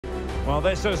Well,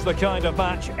 this is the kind of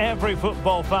match every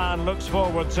football fan looks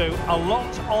forward to. A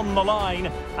lot on the line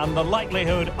and the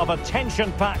likelihood of a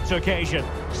tension-packed occasion.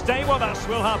 Stay with us,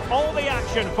 we'll have all the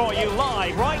action for you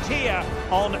live right here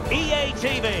on EA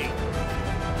TV.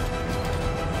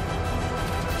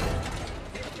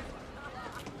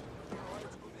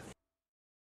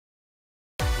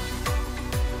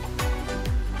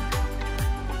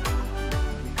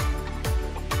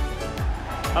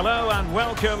 Hello and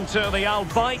welcome to the Al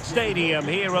Bayt Stadium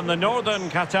here in the northern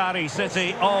Qatari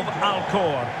city of Al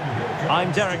Khor.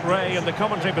 I'm Derek Ray in the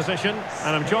commentary position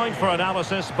and I'm joined for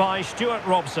analysis by Stuart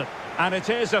Robson. And it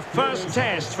is a first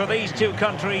test for these two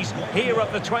countries here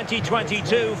at the 2022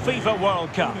 FIFA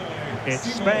World Cup.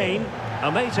 It's Spain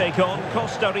and they take on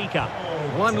Costa Rica.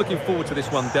 Well, I'm looking forward to this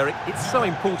one, Derek. It's so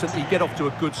important that you get off to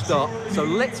a good start. So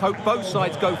let's hope both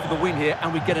sides go for the win here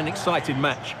and we get an exciting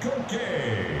match.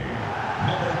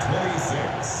 Number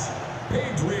 26,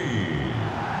 Pedri.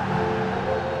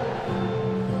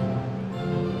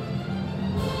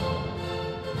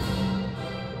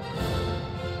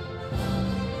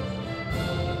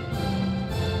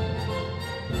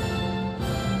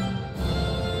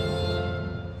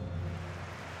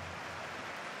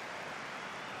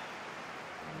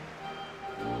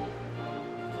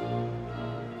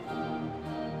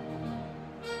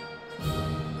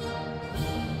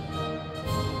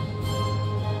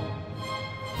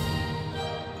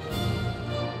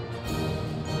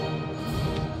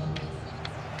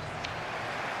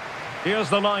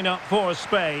 Here's the lineup for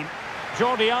Spain.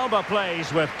 Jordi Alba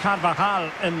plays with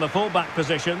Carvajal in the fullback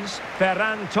positions.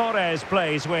 Ferran Torres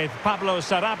plays with Pablo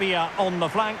Sarabia on the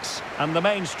flanks. And the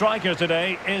main striker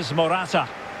today is Morata.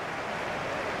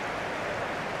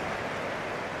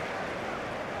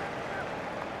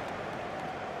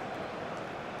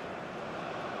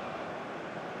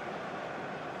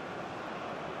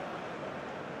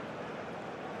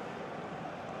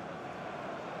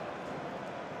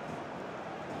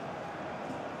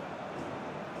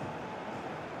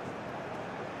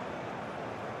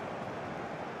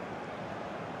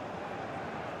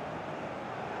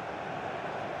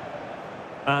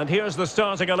 And here's the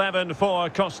starting 11 for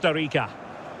Costa Rica.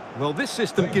 Well, this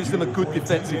system gives them a good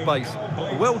defensive base.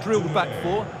 A well-drilled back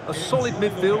four, a solid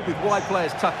midfield with wide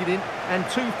players tucking in, and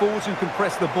two forwards who can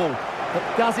press the ball.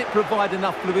 But does it provide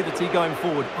enough fluidity going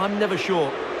forward? I'm never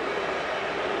sure.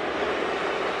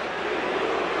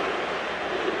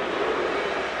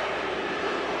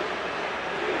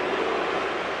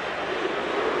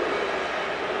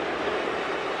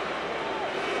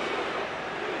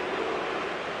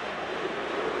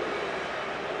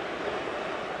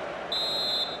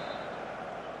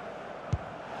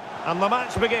 And the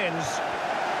match begins.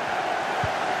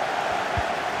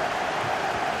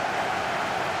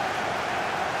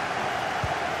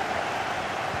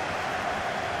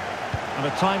 And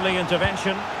a timely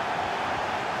intervention.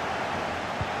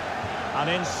 An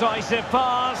incisive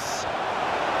pass.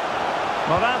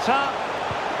 Morata.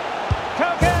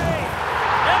 Koke!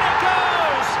 In it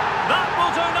goes! That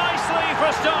will do nicely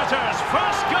for starters.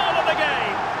 First goal of the game.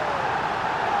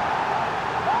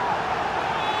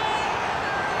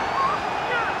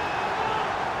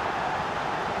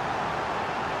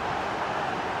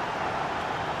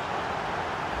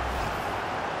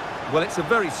 Well, it's a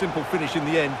very simple finish in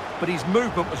the end, but his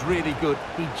movement was really good.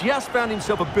 He just found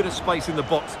himself a bit of space in the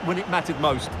box when it mattered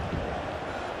most.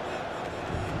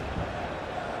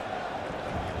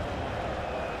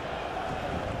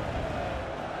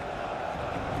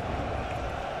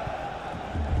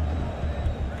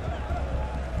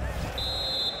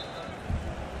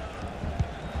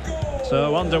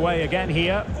 So underway again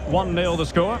here, 1-0 the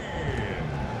score.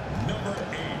 Number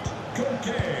 8,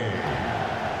 Koke.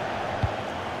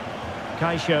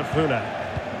 Kaisha Fuller.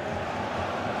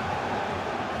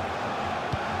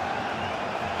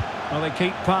 Well, they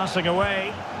keep passing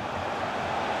away.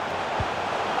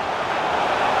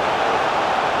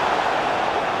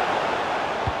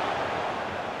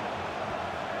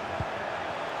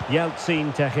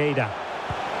 Yeltsin Tejeda.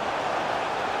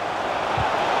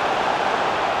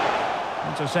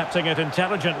 Intercepting it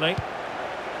intelligently.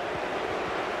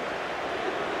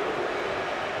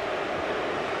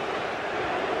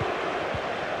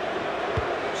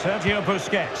 Sergio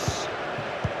Busquets.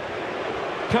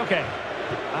 Koke.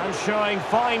 And showing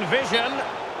fine vision,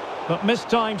 but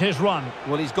mistimed his run.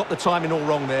 Well, he's got the timing all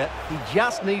wrong there. He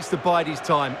just needs to bide his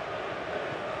time.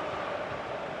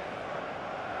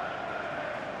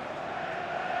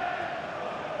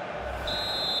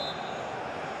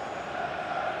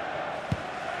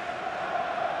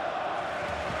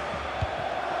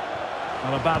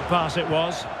 Well, a bad pass it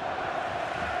was.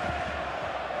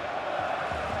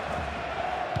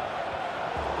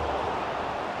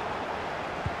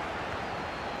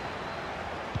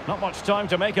 Not much time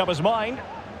to make up his mind.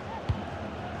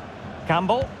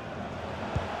 Campbell.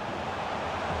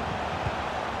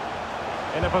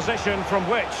 In a position from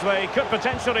which they could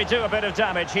potentially do a bit of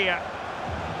damage here.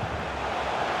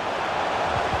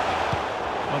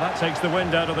 Well, that takes the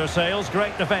wind out of their sails.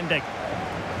 Great defending.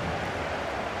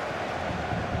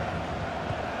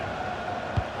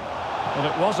 Well,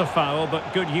 it was a foul,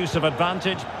 but good use of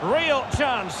advantage. Real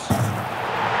chance. And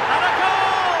a goal!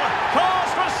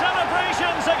 Cause for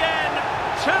celebrations again.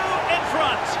 2 in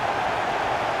front.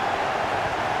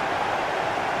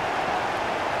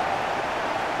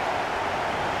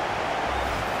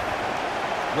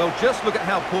 Well, just look at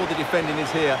how poor the defending is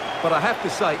here. But I have to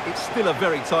say, it's still a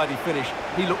very tidy finish.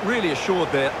 He looked really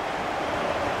assured there.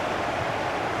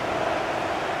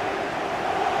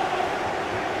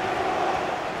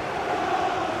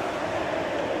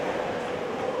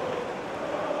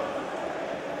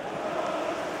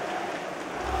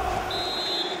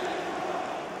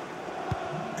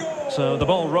 So the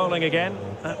ball rolling again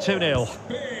at 2-0.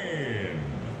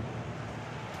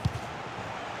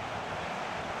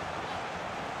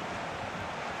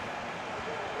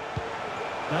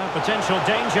 Now potential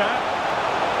danger.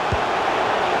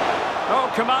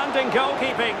 Oh, commanding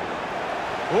goalkeeping.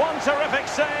 One terrific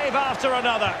save after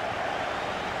another.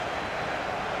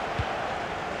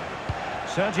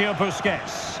 Sergio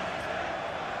Busquets.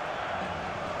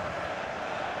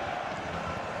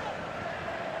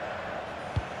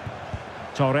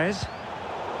 Torres.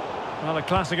 Well, a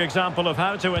classic example of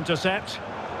how to intercept.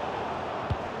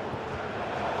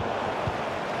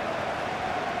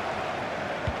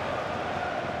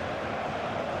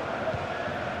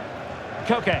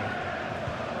 Koke.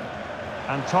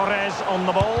 And Torres on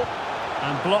the ball.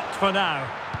 And blocked for now.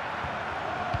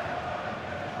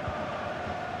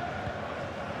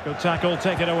 Good tackle,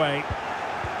 taken away.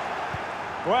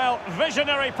 Well,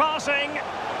 visionary passing.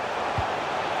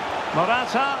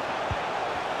 Morata.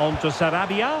 On to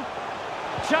Sarabia.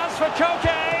 Chance for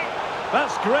Koke.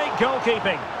 That's great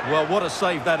goalkeeping. Well, what a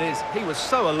save that is. He was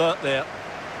so alert there.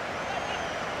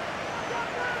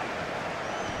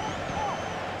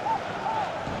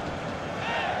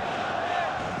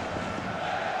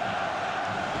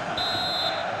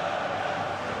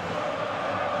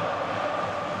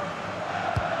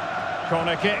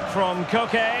 Corner kick from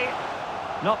Koke.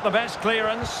 Not the best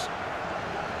clearance.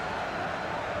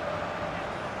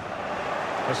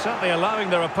 They're certainly allowing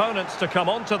their opponents to come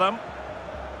onto them.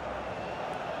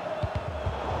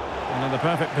 And in the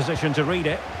perfect position to read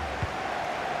it.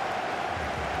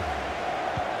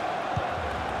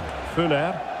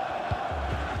 Fuller.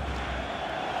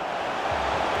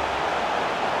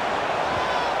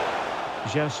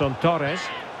 Gerson Torres.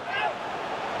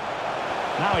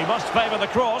 Now he must favour the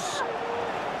cross.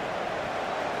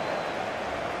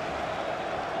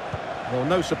 Well,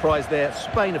 no surprise there.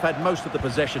 Spain have had most of the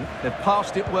possession. They've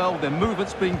passed it well, their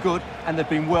movement's been good, and they've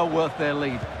been well worth their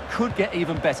lead. Could get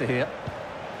even better here.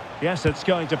 Yes, it's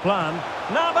going to plan.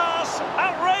 Navas!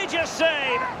 Outrageous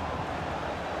save!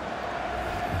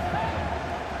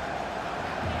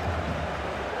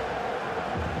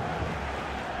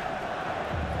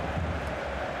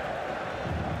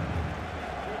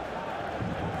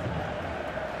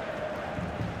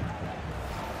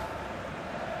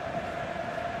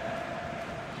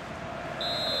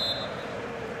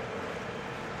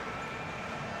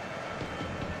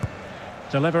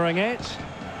 Delivering it.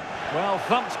 Well,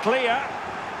 thumped clear.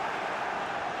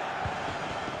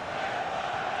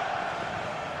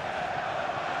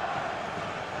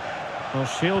 Well,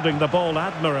 shielding the ball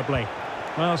admirably.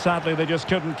 Well, sadly, they just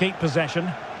couldn't keep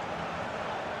possession.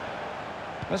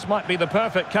 This might be the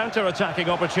perfect counter-attacking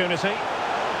opportunity.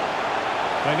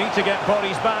 They need to get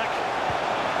bodies back.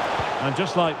 And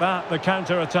just like that, the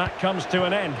counter-attack comes to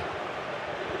an end.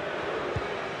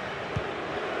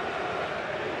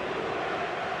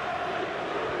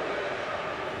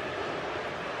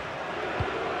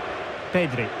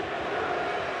 Pedri.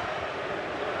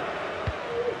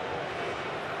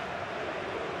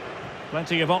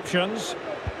 Plenty of options.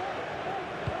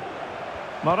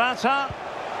 Morata.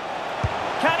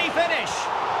 Can he finish?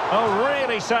 Oh,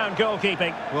 really sound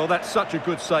goalkeeping. Well, that's such a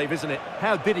good save, isn't it?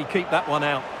 How did he keep that one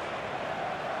out?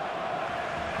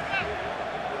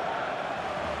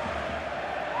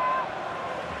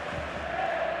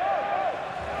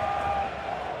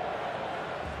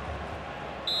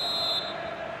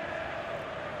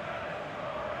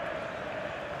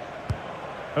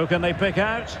 Who can they pick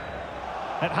out?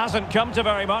 It hasn't come to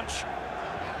very much.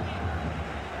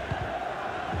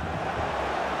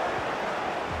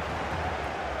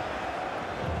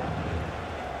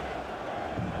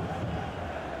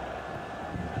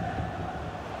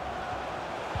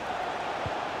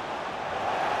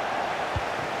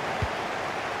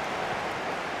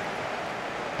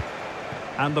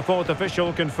 And the fourth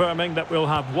official confirming that we'll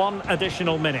have one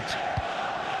additional minute.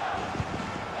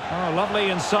 Oh,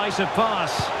 lovely incisive pass.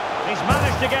 He's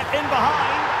managed to get in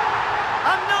behind.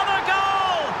 Another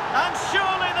goal! And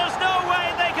surely there's no way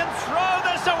they can throw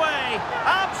this away.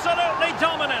 Absolutely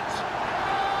dominant.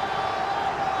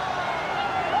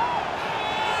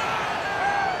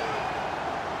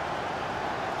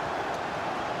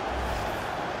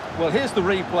 Well, here's the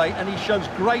replay, and he shows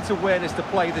great awareness to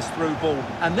play this through ball.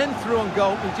 And then through on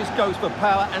goal, he just goes for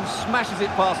power and smashes it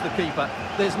past the keeper.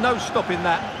 There's no stopping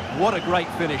that. What a great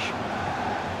finish.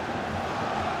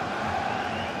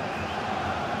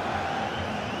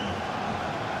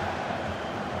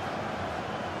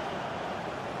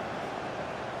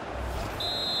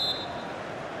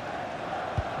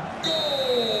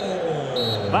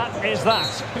 That is that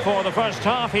for the first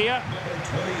half here. Number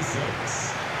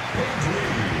 26, Pedri.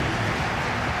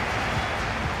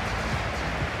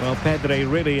 Well, Pedri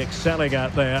really excelling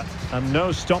out there, and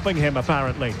no stopping him,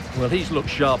 apparently. Well, he's looked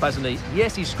sharp, hasn't he?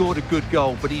 Yes, he scored a good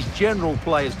goal, but his general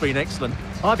play has been excellent.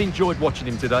 I've enjoyed watching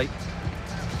him today.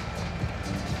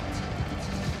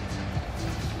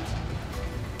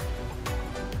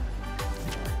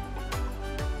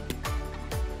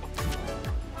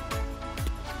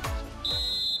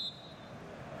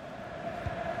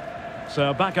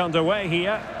 So back underway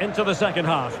here into the second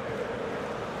half.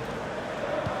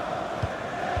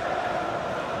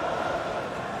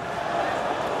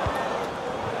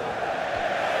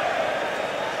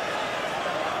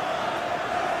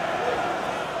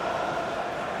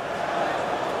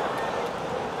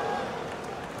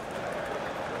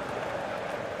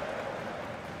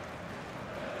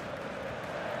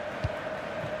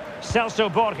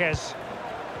 Celso Borges.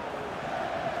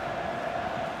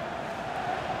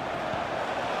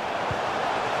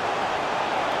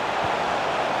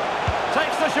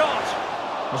 Takes the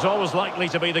shot. Was always likely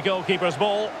to be the goalkeeper's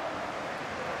ball.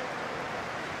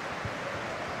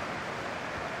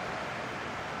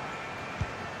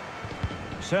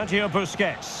 Sergio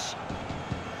Busquets.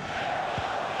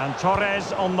 And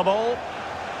Torres on the ball.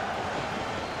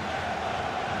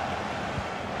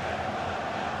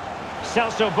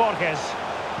 Celso Borges.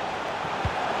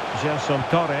 Gelson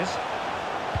Torres.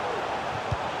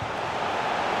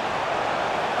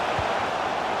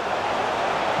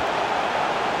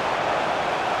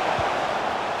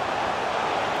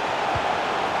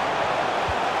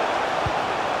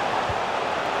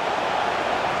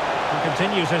 He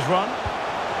continues his run.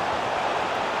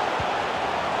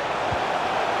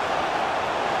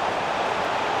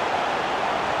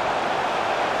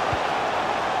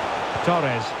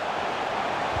 Torres.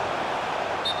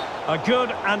 A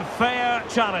good and fair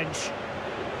challenge.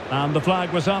 And the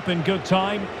flag was up in good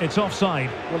time. It's offside.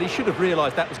 Well, he should have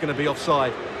realised that was going to be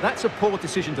offside. That's a poor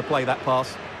decision to play that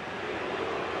pass.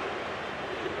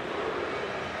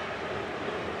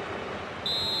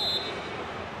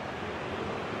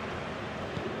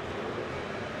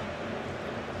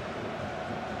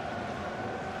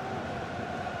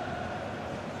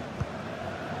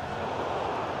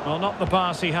 Well, not the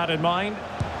pass he had in mind.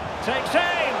 Takes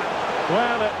aim!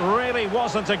 Well, it really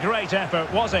wasn't a great effort,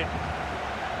 was it?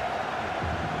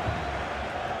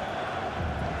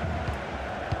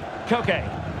 Koke.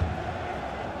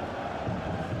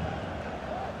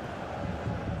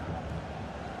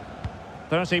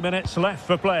 "30 minutes left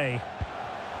for play.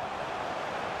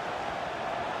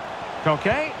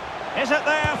 Koke. Is it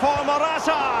there for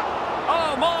Morata?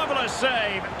 Oh, marvellous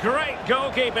save. Great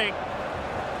goalkeeping.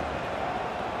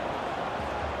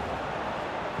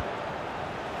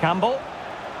 Campbell.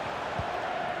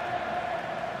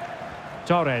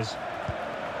 Torres.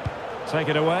 Take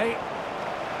it away.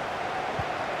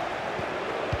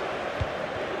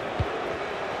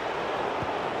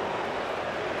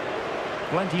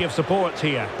 Plenty of support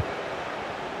here.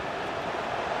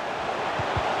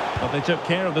 But they took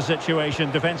care of the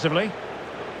situation defensively.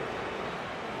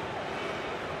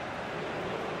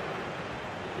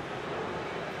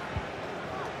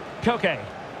 Koke.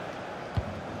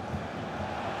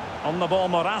 On the ball,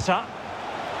 Morata.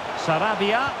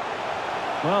 Sarabia.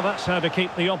 Well, that's how to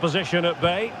keep the opposition at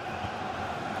bay.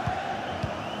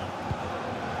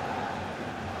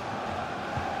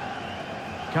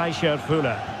 Kaiser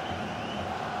Fuller.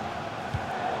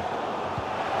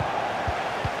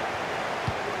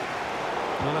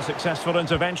 Well, a successful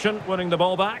intervention, winning the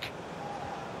ball back.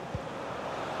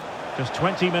 Just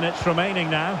 20 minutes remaining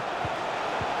now.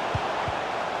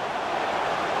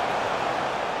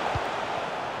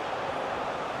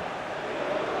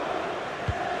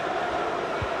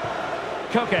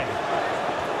 Koke.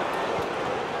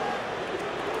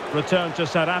 Return to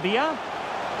Sarabia.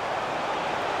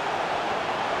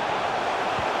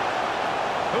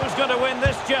 Who's going to win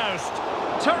this joust?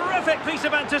 Terrific piece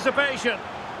of anticipation.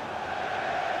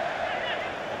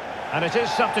 And it is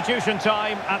substitution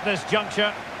time at this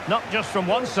juncture. Not just from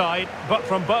one side, but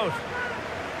from both.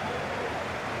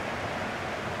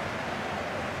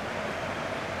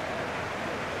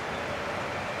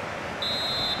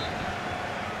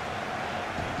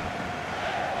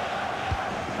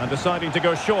 And deciding to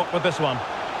go short with this one.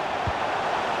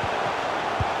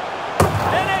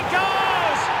 In it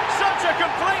goes! Such a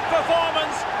complete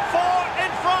performance. 4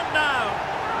 in front now.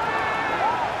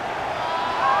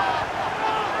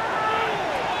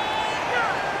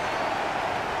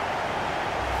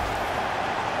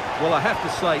 Well, I have to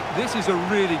say, this is a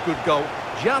really good goal.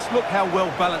 Just look how well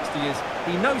balanced he is.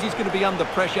 He knows he's going to be under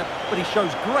pressure, but he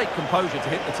shows great composure to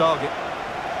hit the target.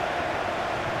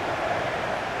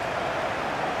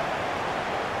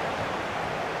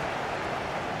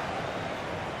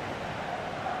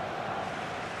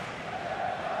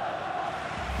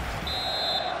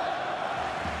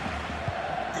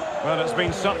 Well, it's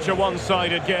been such a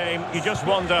one-sided game. You just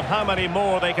wonder how many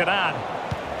more they could add.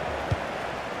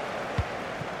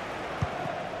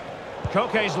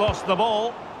 Koke's lost the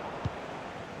ball.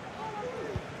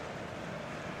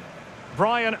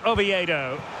 Brian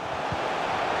Oviedo.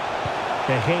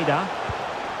 Tejeda.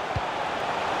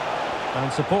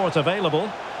 And support available.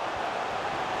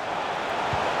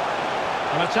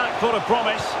 An attack full of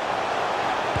promise.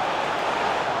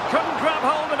 Couldn't grab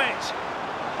hold of it.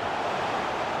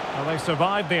 Well, they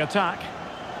survived the attack.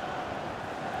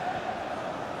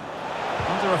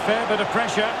 Under a fair bit of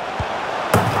pressure.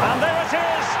 And there it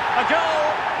is, a goal.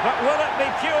 But will it be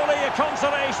purely a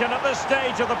consolation at this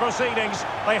stage of the proceedings?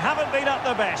 They haven't been at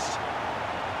their best.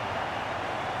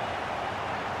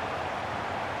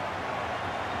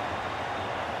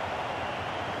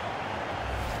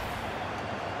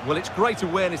 Well, it's great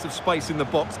awareness of space in the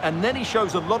box, and then he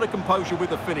shows a lot of composure with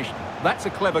the finish. That's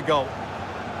a clever goal.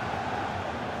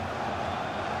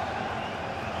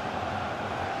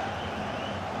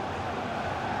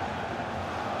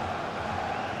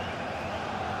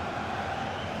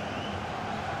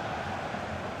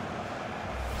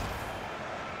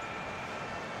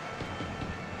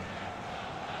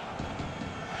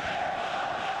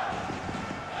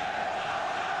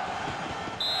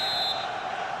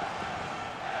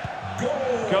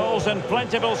 Goals in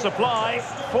plentiful supply.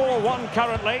 4-1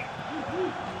 currently.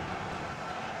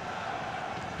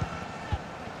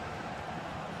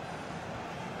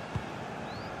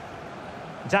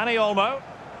 Dani Olmo.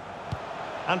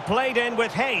 And played in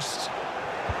with haste.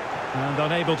 And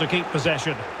unable to keep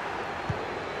possession.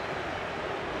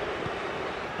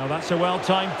 Now that's a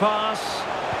well-timed pass.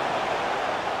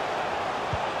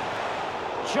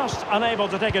 Just unable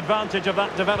to take advantage of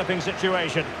that developing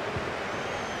situation.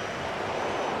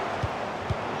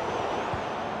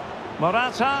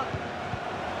 Morata.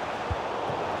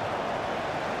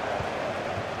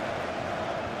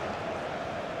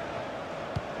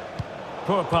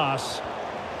 Poor pass.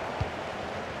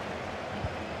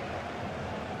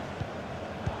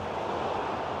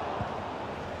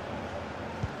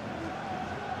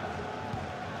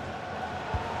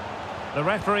 The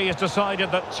referee has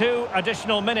decided that 2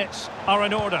 additional minutes are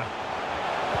in order.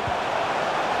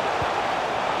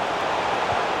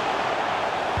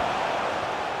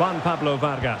 Juan Pablo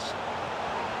Vargas.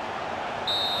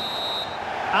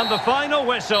 And the final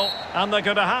whistle, and they're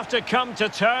going to have to come to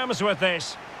terms with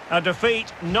this. A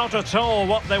defeat not at all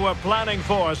what they were planning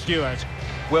for, Stuart.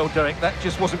 Well, Derek, that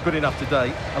just wasn't good enough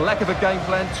today. A lack of a game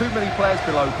plan, too many players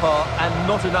below par, and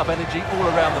not enough energy all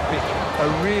around the pitch.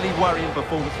 A really worrying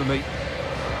performance for me.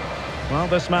 Well,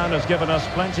 this man has given us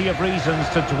plenty of reasons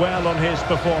to dwell on his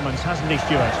performance, hasn't he,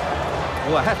 Stuart?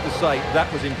 Well, I have to say,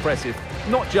 that was impressive.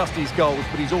 Not just his goals,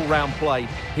 but his all-round play.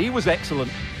 He was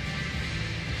excellent.